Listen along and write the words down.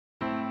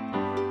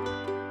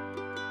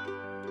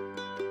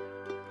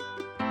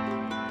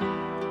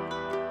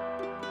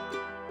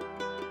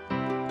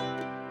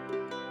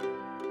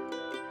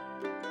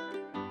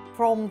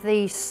From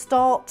the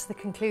start to the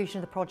conclusion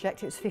of the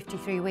project, it was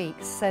 53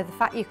 weeks. So the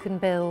fact you can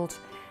build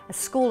a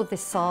school of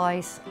this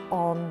size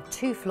on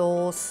 2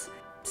 floors,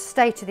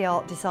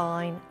 state-of-the-art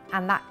design,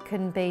 and that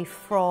can be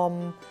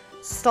from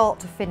start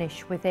to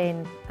finish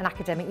within an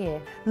academic year.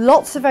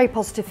 Lots of very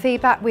positive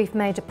feedback. We've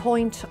made a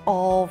point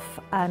of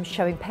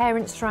showing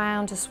parents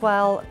around as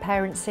well,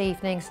 parents'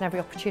 evenings and every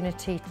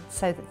opportunity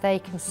so that they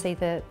can see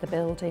the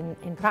building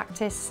in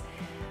practice.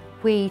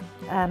 We,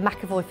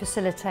 McAvoy,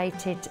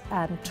 facilitated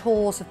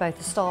tours of both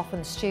the staff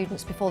and the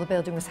students before the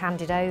building was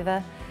handed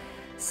over,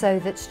 so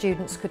that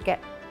students could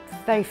get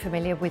very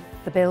familiar with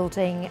the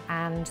building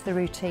and the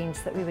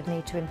routines that we would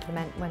need to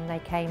implement when they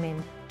came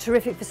in.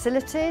 Terrific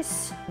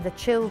facilities. The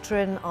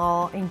children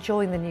are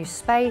enjoying the new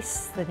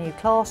space, the new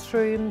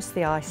classrooms,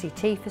 the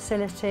ICT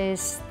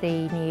facilities,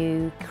 the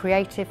new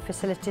creative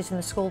facilities in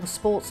the school, the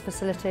sports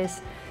facilities.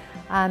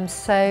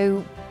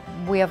 So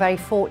we are very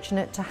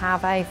fortunate to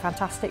have a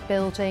fantastic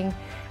building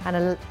and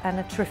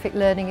a terrific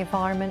learning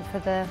environment for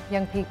the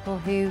young people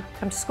who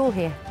come to school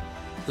here.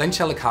 Lynch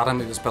Hill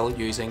Academy was built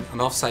using an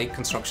off-site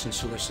construction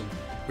solution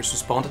which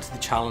responded to the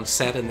challenge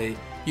set in the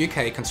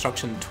UK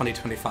Construction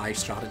 2025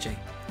 strategy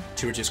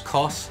to reduce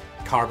costs,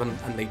 carbon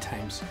and lead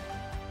times.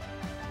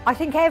 I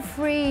think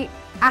every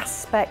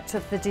aspect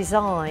of the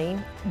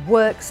design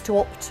works to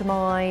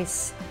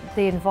optimise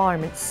the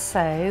environment.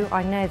 So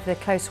I know the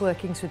close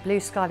workings with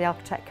Blue Sky, the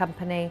architect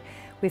company.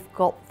 We've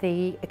got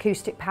the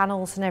acoustic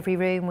panels in every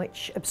room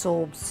which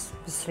absorbs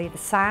obviously the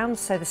sound,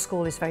 so the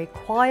school is very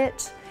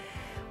quiet.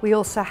 We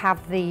also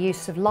have the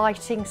use of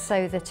lighting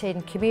so that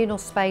in communal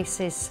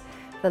spaces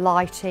the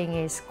lighting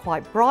is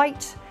quite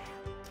bright.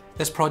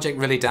 This project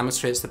really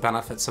demonstrates the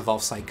benefits of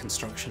off-site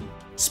construction.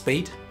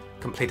 Speed,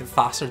 completed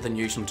faster than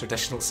using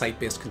traditional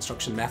site-based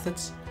construction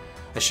methods.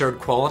 Assured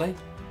quality,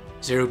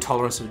 zero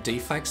tolerance of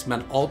defects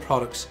meant all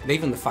products, and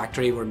even the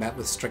factory, were met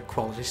with strict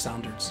quality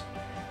standards.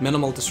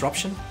 Minimal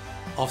disruption,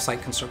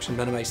 off-site construction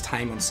minimised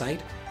time on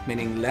site,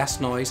 meaning less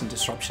noise and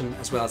disruption,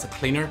 as well as a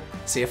cleaner,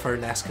 safer,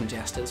 less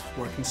congested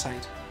working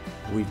site.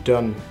 We've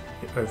done,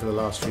 over the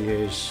last few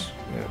years,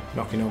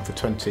 knocking on for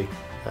 20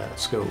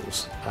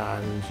 schools,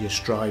 and you're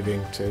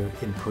striving to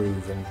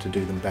improve and to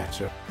do them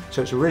better.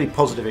 So it's a really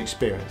positive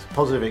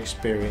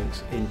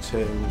experience in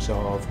terms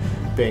of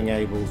being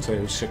able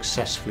to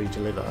successfully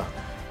deliver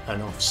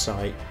an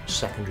off-site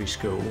secondary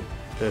school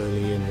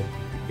early in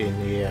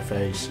the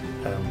EFA's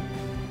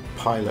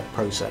pilot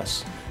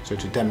process. So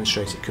to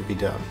demonstrate it could be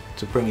done,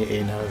 to bring it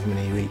in however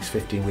many weeks,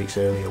 15 weeks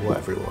earlier,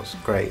 whatever it was,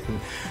 great. And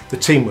the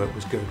teamwork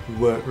was good. We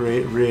worked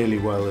really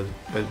well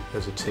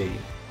as a team.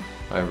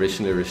 I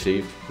recently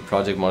received the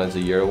Project Manager of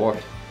the Year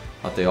award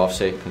at the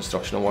Offsite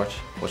Construction Awards,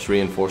 which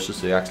reinforces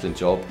the excellent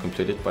job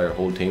completed by our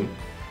whole team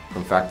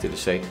from factory to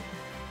site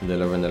in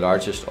delivering the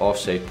largest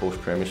off-site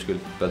post-primary school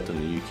built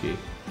in the UK.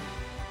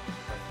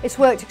 It's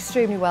worked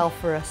extremely well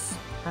for us.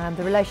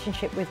 The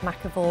relationship with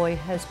McAvoy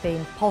has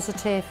been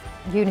positive,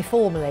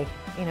 uniformly,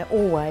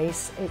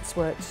 always. It's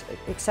worked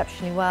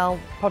exceptionally well.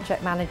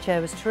 Project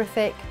manager was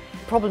terrific,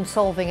 problem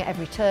solving at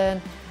every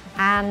turn,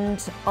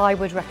 and I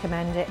would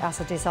recommend it as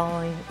a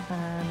design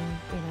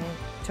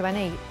to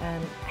any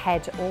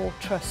head or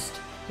trust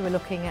who are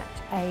looking at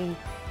a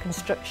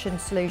construction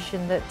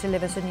solution that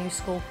delivers a new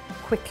school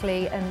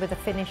quickly and with a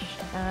finish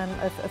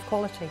of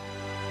quality.